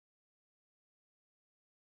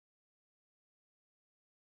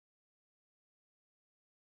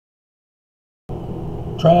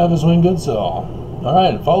Travis Wingoodsell.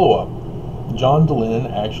 Alright, follow-up. John Dehlin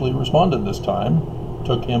actually responded this time.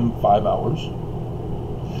 Took him 5 hours.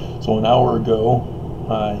 So an hour ago,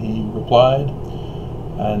 he replied,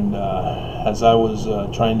 and as I was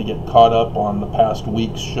trying to get caught up on the past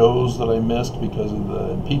week's shows that I missed because of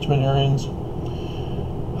the impeachment hearings,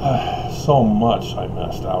 so much I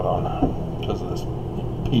missed out on because of this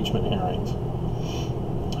impeachment hearings.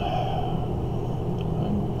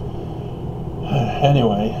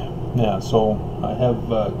 Anyway, yeah, so I have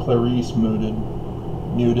Clarise muted.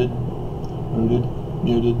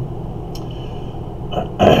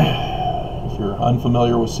 If you're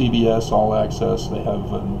unfamiliar with CBS All Access, they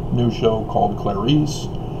have a new show called Clarise.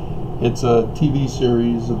 It's a TV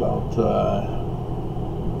series about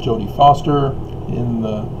Jodie Foster in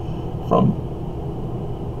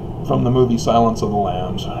from the movie Silence of the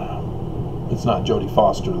Lambs. It's not Jodie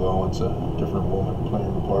Foster though; it's a different woman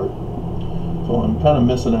playing the part. So I'm kind of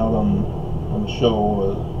missing out on the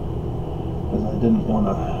show as I didn't want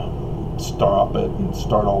to stop it and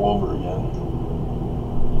start all over again.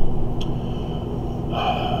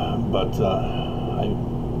 But I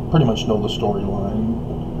pretty much know the storyline,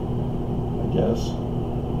 I guess.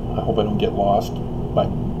 I hope I don't get lost by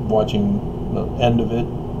watching the end of it,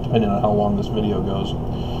 depending on how long this video goes.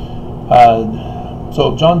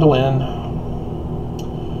 So John Dehlin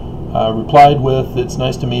replied with, "It's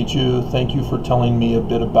nice to meet you. Thank you for telling me a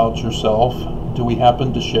bit about yourself. Do we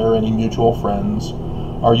happen to share any mutual friends?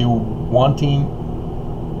 Are you wanting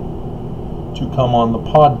to come on the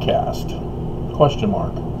podcast? Question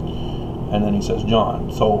mark." And then he says, "John,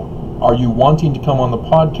 so are you wanting to come on the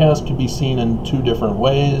podcast?" Could be seen in two different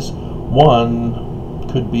ways. One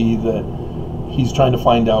could be that he's trying to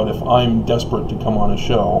find out if I'm desperate to come on a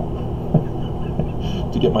show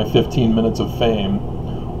to get my 15 minutes of fame.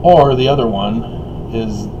 Or the other one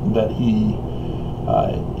is that he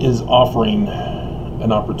is offering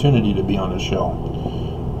an opportunity to be on his show.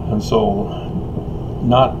 And so,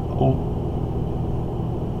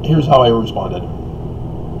 here's how I responded.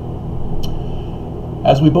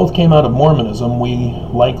 As we both came out of Mormonism, we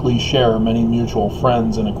likely share many mutual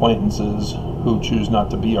friends and acquaintances who choose not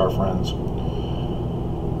to be our friends.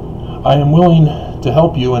 I am willing to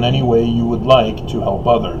help you in any way you would like to help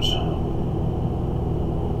others.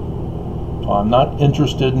 So I'm not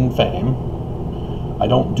interested in fame. I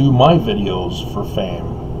don't do my videos for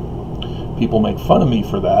fame. People make fun of me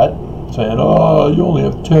for that, saying, "Oh, you only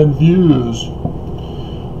have 10 views."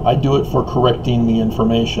 I do it for correcting the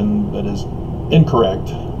information that is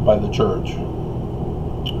incorrect by the church.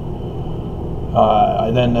 I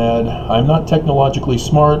then add, I'm not technologically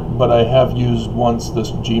smart, but I have used once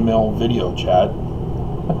this Gmail video chat.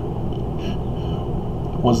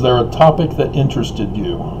 Was there a topic that interested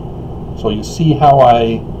you? So you see how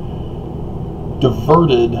I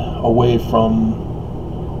diverted away from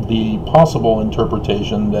the possible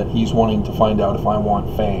interpretation that he's wanting to find out if I want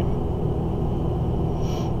fame.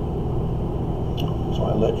 So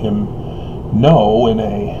I let him know in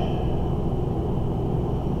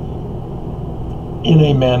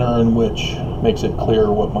a manner in which makes it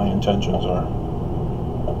clear what my intentions are,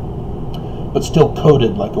 but still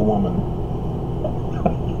coded like a woman.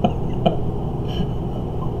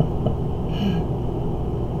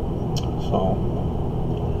 So,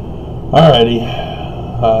 alrighty,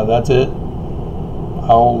 that's it.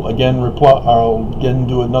 I'll again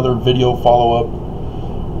do another video follow-up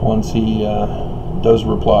once he does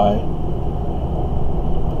reply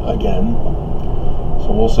again.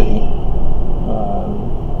 So we'll see.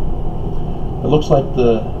 It looks like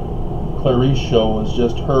the Clarise show is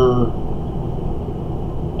just her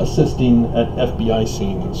assisting at FBI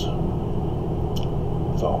scenes.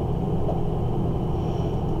 So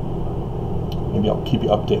maybe I'll keep you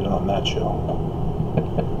updated on that show.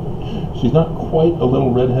 She's not quite a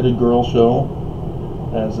little redheaded girl show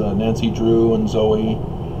as Nancy Drew and Zoe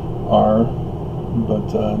are,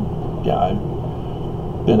 but yeah, I've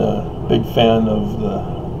been a big fan of the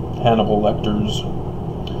Hannibal Lecters.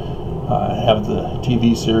 I have the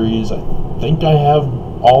TV series. I think I have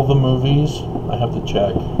all the movies. I have to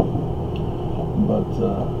check. But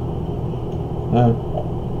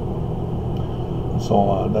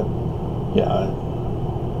so that, yeah.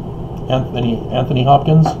 Anthony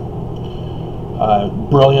Hopkins,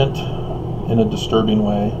 brilliant in a disturbing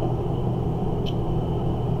way.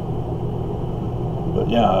 But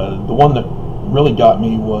yeah, the one that really got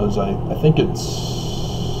me was I think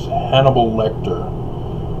it's Hannibal Lecter,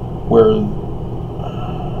 where,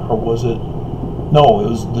 or was it? No, it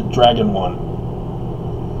was the dragon one.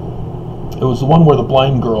 It was the one where the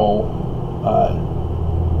blind girl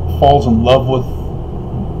falls in love with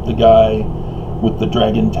the guy, with the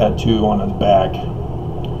dragon tattoo on his back,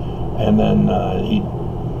 and then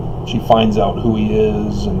she finds out who he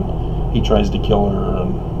is, and he tries to kill her,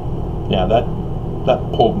 and yeah, that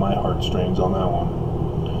pulled my heartstrings on that one.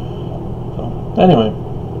 So anyway,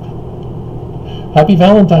 happy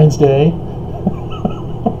Valentine's Day.